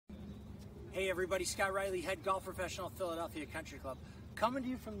Hey everybody, Scott Reilly, head golf professional at Philadelphia Country Club. Coming to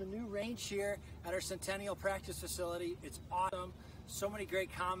you from the new range here at our Centennial practice facility. It's awesome, so many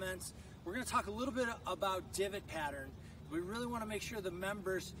great comments. We're gonna talk a little bit about divot pattern. We really wanna make sure the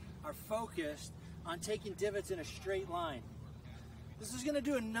members are focused on taking divots in a straight line. This is gonna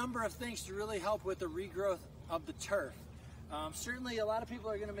do a number of things to really help with the regrowth of the turf. Certainly a lot of people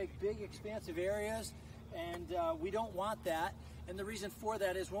are gonna make big expansive areas, and we don't want that. And the reason for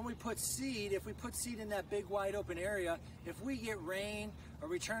that is when we put seed, if we put seed in that big wide open area, if we get rain or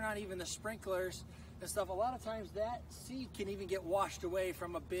we turn on even the sprinklers and stuff, a lot of times that seed can even get washed away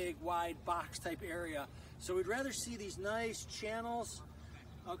from a big wide box type area. So we'd rather see these nice channels,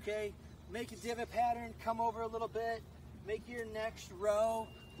 okay? Make a divot pattern, come over a little bit, make your next row,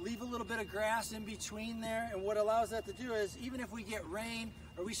 leave a little bit of grass in between there, and what allows that to do is even if we get rain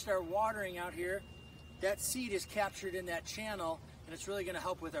or we start watering out here, that seed is captured in that channel, and it's really going to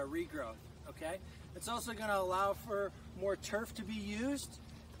help with our regrowth, okay? It's also going to allow for more turf to be used,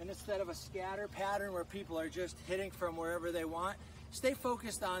 and instead of a scatter pattern where people are just hitting from wherever they want, stay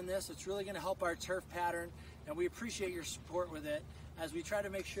focused on this. It's really going to help our turf pattern, and we appreciate your support with it as we try to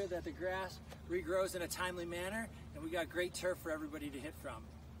make sure that the grass regrows in a timely manner, and we got great turf for everybody to hit from.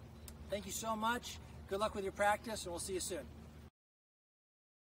 Thank you so much. Good luck with your practice, and we'll see you soon.